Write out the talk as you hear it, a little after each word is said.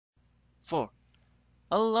4.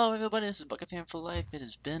 Hello everybody, this is Bucketfan for Life. It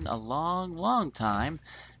has been a long time,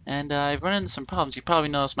 and I've run into some problems. You probably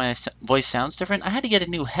noticed my voice sounds different. I had to get a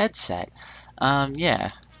new headset.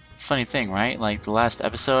 Yeah, funny thing, right? Like the last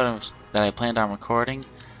episode that I planned on recording.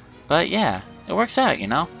 But yeah, it works out, you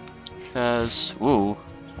know? Because, want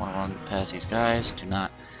to run past these guys. Do not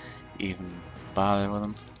even bother with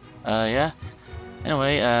them. Yeah.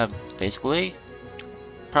 Anyway, basically,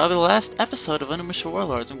 probably the last episode of Onimusha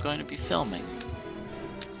Warlords I'm going to be filming.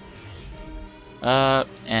 I'm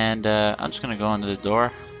just gonna go into the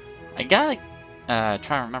door. I gotta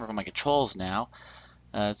try and remember my controls now.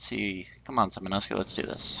 Let's see. Come on, Simonosuke, let's do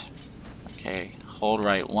this. Okay, hold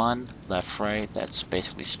right 1, left right, that's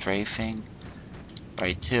basically strafing.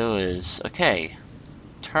 Right 2 is okay.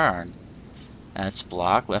 Turn. That's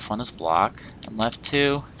block, left 1 is block. And left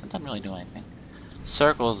 2 doesn't really do anything.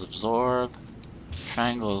 Circles absorb.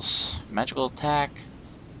 Triangles magical attack.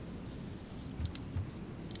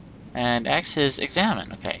 And X is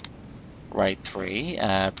examine. Okay. Right 3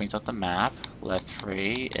 brings up the map. Left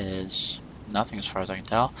 3 is nothing as far as I can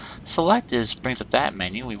tell. Select brings up that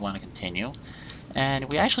menu. We want to continue. And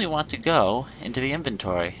we actually want to go into the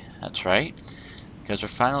inventory. That's right. Because we're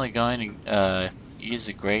finally going to use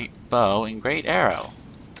the great bow and great arrow.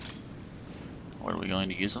 What are we going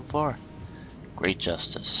to use them for? Great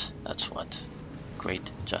justice. That's what.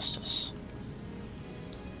 Great justice.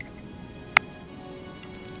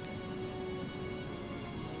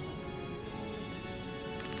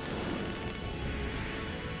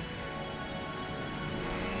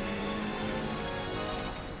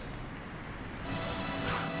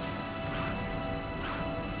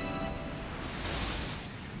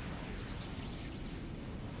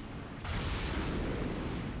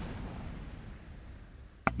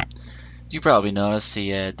 You probably noticed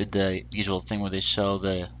he did the usual thing where they show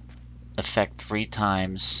the effect 3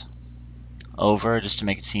 times over just to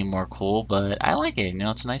make it seem more cool, but I like it, you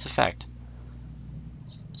know, it's a nice effect.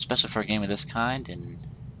 Especially for a game of this kind, and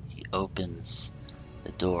he opens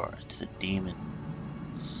the door to the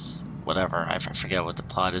demons. Whatever, I forget what the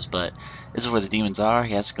plot is, but this is where the demons are.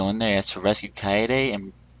 He has to go in there, he has to rescue Kaede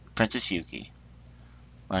and Princess Yuki.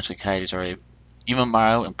 Well, actually, Kaede's already...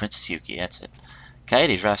 Imamaru and Princess Yuki, that's it.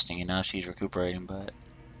 Kaede's resting, you know, she's recuperating, but...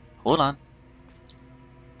 Hold on.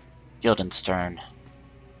 Guildenstern.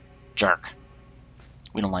 Jerk.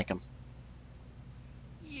 We don't like him.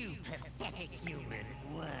 You pathetic human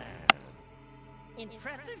worm.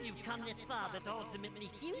 Impressive you've come this far, but ultimately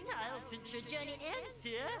futile since your journey ends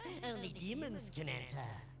here. Only demons can enter.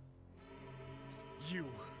 You.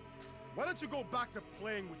 Why don't you go back to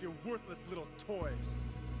playing with your worthless little toys?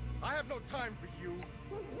 I have no time for you.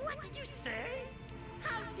 What did you say?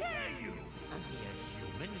 How dare you? A mere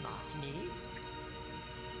human mock me?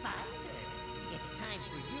 Father, it's time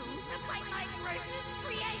for you to fight my greatest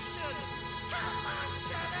creation! Come on,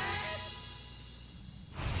 Marcellus!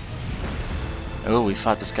 Oh, we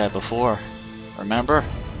fought this guy before. Remember?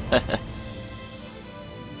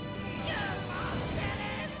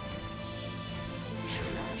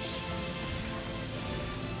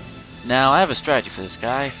 Now, I have a strategy for this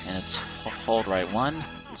guy, and it's hold right 1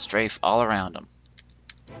 and strafe all around him.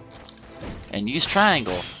 And use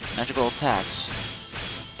triangle, magical attacks.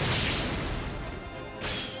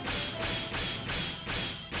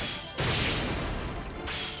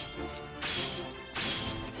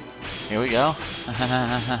 Here we go.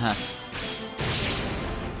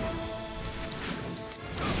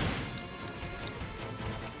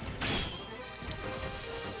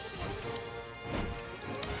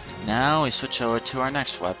 Now we switch over to our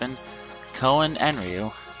next weapon, Koen and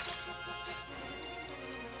Ryu.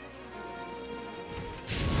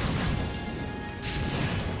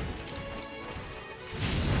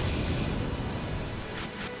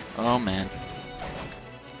 Oh man.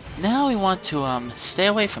 Now we want to stay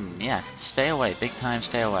away from him. Yeah, stay away. Big time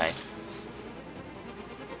stay away.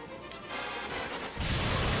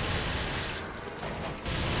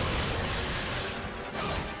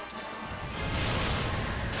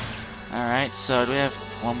 Alright, so do we have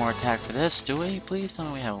one more attack for this? Do we? Please tell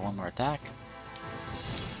me we have one more attack.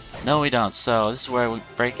 No, we don't. So this is where we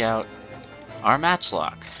break out our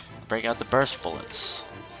matchlock. Break out the burst bullets.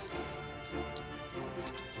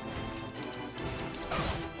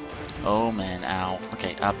 Oh man, ow.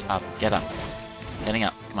 Okay, up, get up. Getting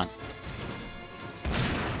up, come on.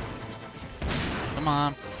 Come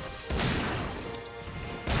on.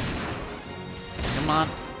 Come on.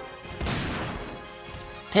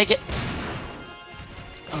 Take it!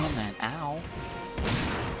 Oh man, ow.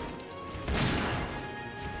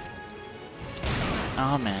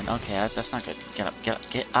 Oh man, okay, that's not good. Get up, get up,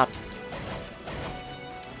 get up.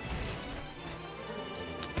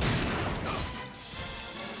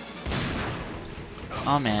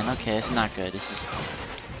 Oh man, okay, it's not good. This is...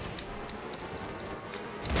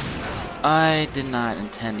 I did not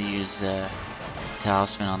intend to use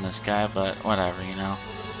Talisman on this guy, but whatever, you know.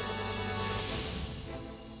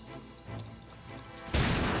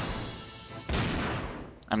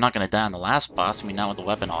 I'm not gonna die on the last boss, I mean, not with the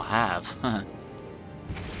weapon I'll have.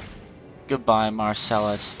 Goodbye,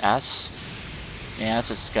 Marcellus S. Yeah, that's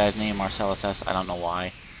this guy's name, Marcellus S. I don't know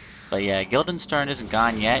why. But yeah, Guildenstern isn't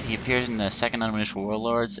gone yet. He appears in the second Onimusha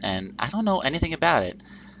Warlords, and I don't know anything about it.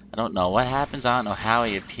 I don't know what happens, I don't know how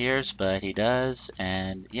he appears, but he does,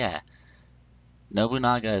 and yeah.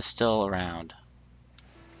 Nobunaga is still around.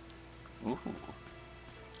 Ooh.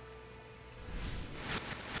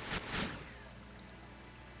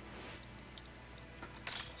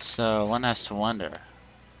 So, one has to wonder,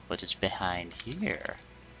 what is behind here?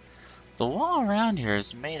 The wall around here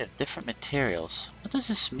is made of different materials. What does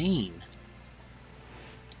this mean?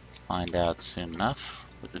 Find out soon enough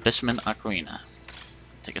with the Bishman Ocarina.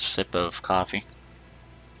 Take a sip of coffee.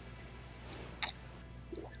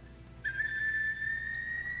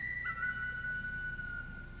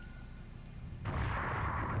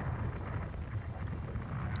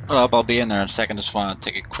 Well, I'll be in there in a second. Just want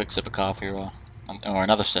to take a quick sip of coffee or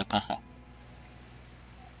another sip.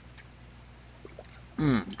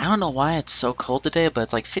 I don't know why it's so cold today, but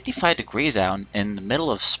it's like 55 degrees out in the middle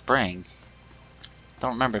of spring.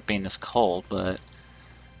 Don't remember it being this cold, but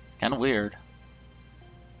kind of weird.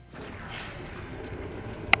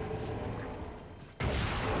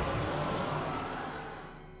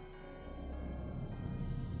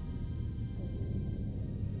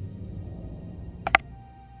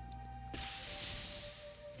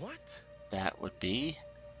 What? That would be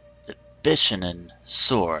the Bishanen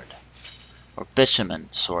sword. Or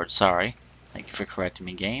Bishaman sword, sorry. Thank you for correcting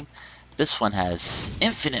me, game. This one has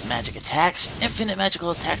infinite magic attacks, infinite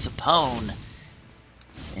magical attacks upon.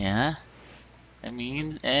 Yeah. I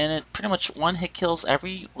mean, and it pretty much one hit kills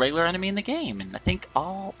every regular enemy in the game, and I think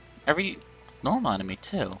every normal enemy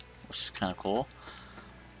too, which is kind of cool.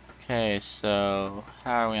 Okay, so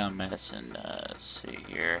how are we on medicine? Let's see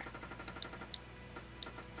here.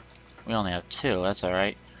 We only have 2, that's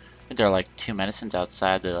alright. I think there are like 2 medicines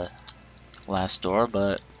outside the last door,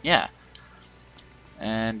 but yeah.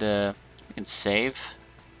 And we can save.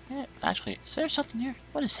 Yeah, actually, is there something here?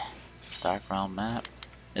 What is that? Dark Realm map.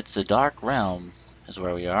 It's the Dark Realm is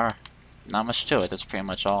where we are. Not much to it, that's pretty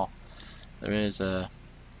much all. There is we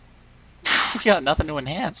got nothing to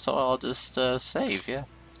enhance, so I'll just save, yeah.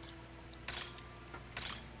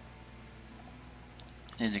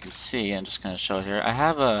 As you can see, I'm just gonna show it here. I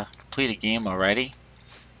have a completed game already.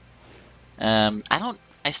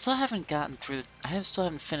 I still haven't gotten through. Still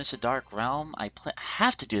haven't finished the Dark Realm. I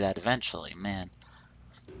have to do that eventually, man.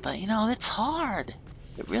 But you know, it's hard.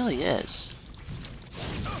 It really is.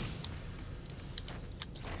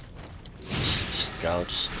 Just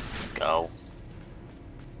go.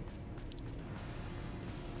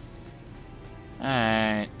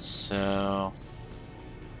 Alright, so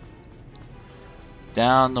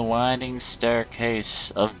down the winding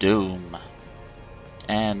staircase of doom.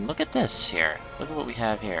 And look at this here. Look at what we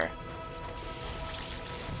have here.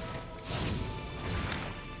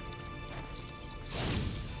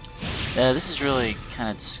 This is really kind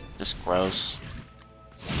of just gross.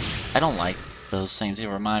 I don't like those things. They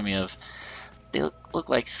remind me of... They look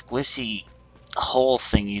like squishy hole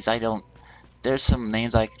thingies. There's some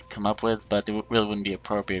names I could come up with, but they really wouldn't be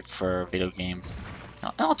appropriate for a video game.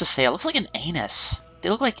 I'll just say it looks like an anus. They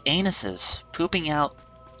look like anuses pooping out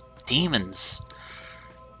demons.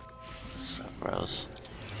 So gross.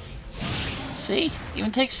 See?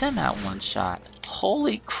 Even takes them out in one shot.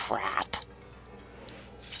 Holy crap.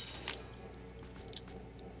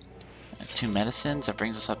 2 medicines, that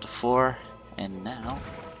brings us up to 4. And now,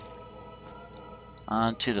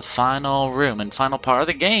 on to the final room and final part of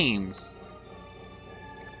the game.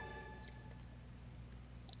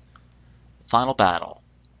 Final battle.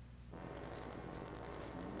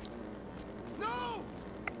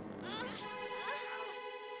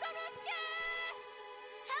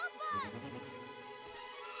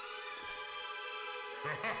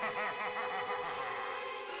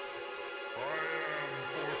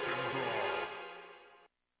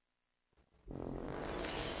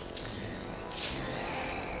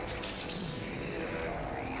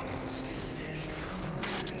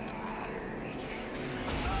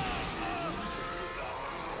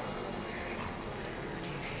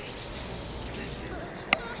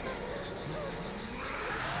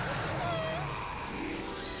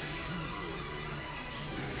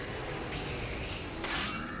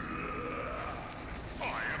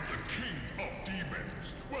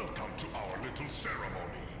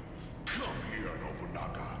 ceremony. Come here,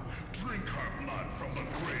 Nobunaga. Drink her blood from the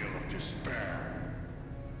grail of despair.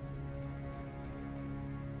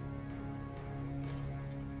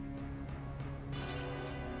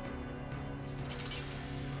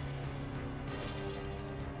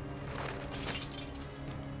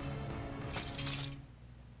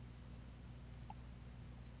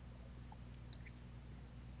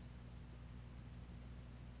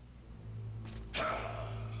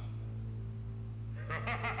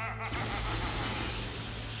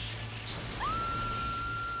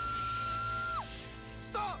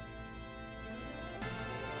 Stop!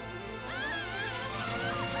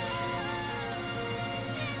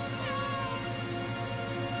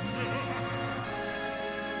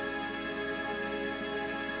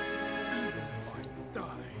 Even if I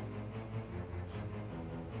die,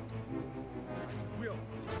 I will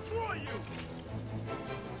destroy you!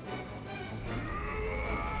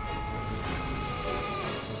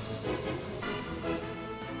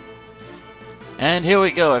 And here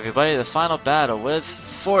we go, everybody, the final battle with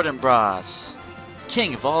Fortinbras,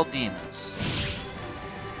 king of all demons.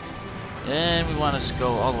 And we want to just go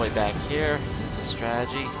all the way back here. This is the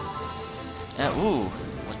strategy. And, ooh,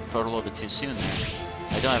 went a little bit too soon there.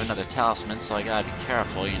 I don't have another talisman, so I gotta be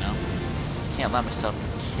careful, you know. Can't let myself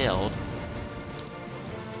get killed.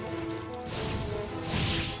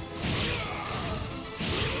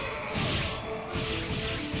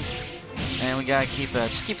 And we gotta keep,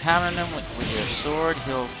 just keep hammering him with your sword.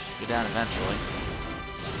 He'll go down eventually.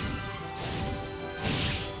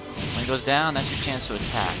 When he goes down, that's your chance to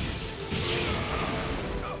attack.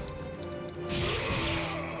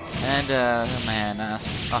 And, man,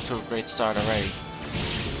 off to a great start already.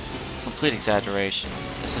 Complete exaggeration.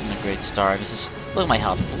 This isn't a great start. This is, look at my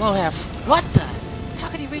health, below half. What the? How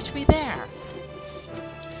could he reach me there?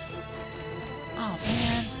 Oh,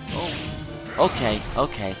 man. Oh. Okay,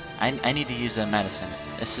 okay. I need to use a medicine.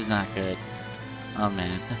 This is not good. Oh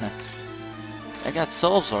man. I got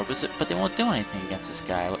soul absorbers, but they won't do anything against this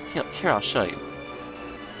guy. Look, here, I'll show you.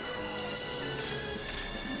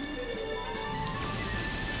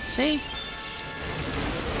 See?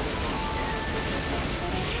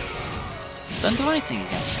 Doesn't do anything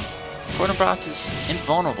against him. Fortinbras is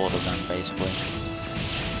invulnerable to them, basically.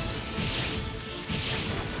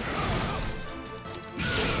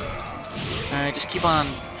 Alright, just keep on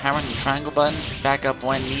hammering the triangle button, back up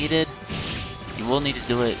when needed. You will need to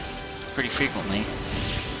do it pretty frequently.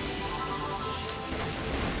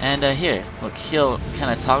 And here, look, he'll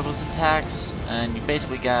kind of toggle his attacks, and you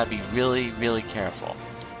basically gotta be really, really careful.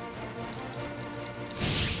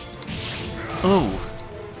 Ooh!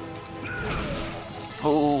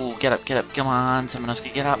 Oh, get up, come on,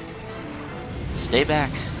 Simonosuke, get up. Stay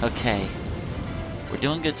back. Okay. We're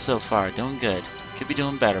doing good so far, doing good. Could be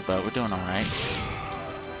doing better, but we're doing alright.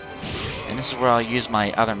 And this is where I'll use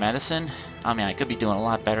my other medicine. I mean, I could be doing a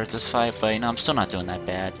lot better at this fight, but you know, I'm still not doing that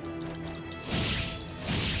bad.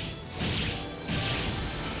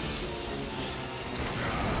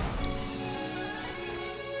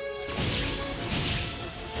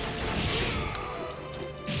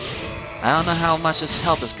 I don't know how much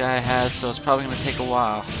health this guy has, so it's probably going to take a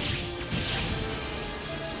while.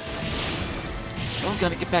 Oh,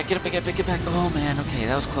 gotta get back, get back. Oh man, okay,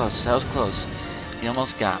 that was close, He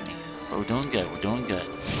almost got me. But we're doing good, We're doing good.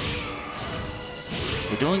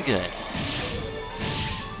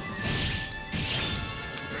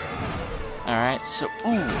 Alright, so,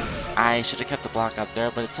 ooh, I should have kept the block up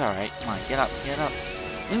there, but it's alright. Come on, get up.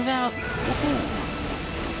 Move out.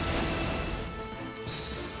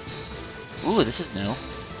 Ooh, this is new.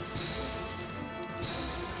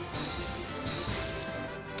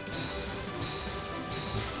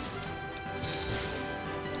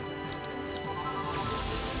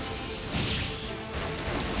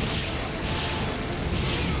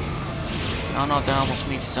 I don't know if that almost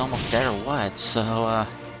means he's almost dead or what, so,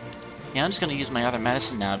 yeah, I'm just gonna use my other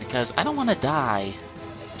medicine now because I don't want to die.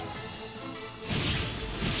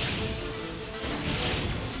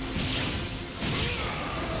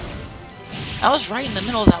 I was right in the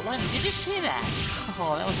middle of that lightning. Did you see that?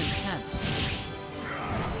 Oh, that was intense.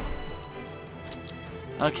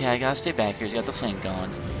 Okay, I gotta stay back here. He's got the flame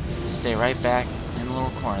going. Stay right back in the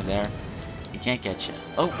little corner there. He can't get you.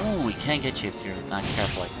 Oh, ooh, he can get you if you're not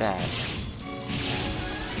careful like that.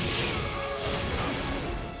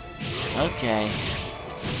 Okay.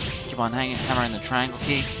 Keep on hammering the triangle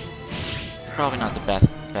key. Probably not the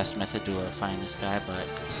best method to find this guy, but...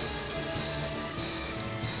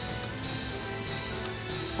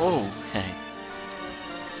 Oh, okay.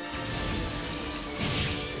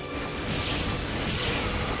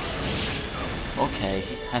 Okay,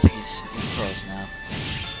 I think he's close now.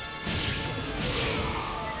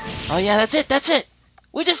 Oh yeah, that's it, that's it!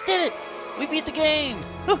 We just did it! We beat the game!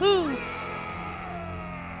 Woohoo!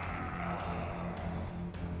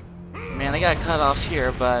 Man, I got cut off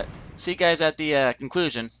here, but see you guys at the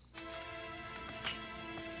conclusion.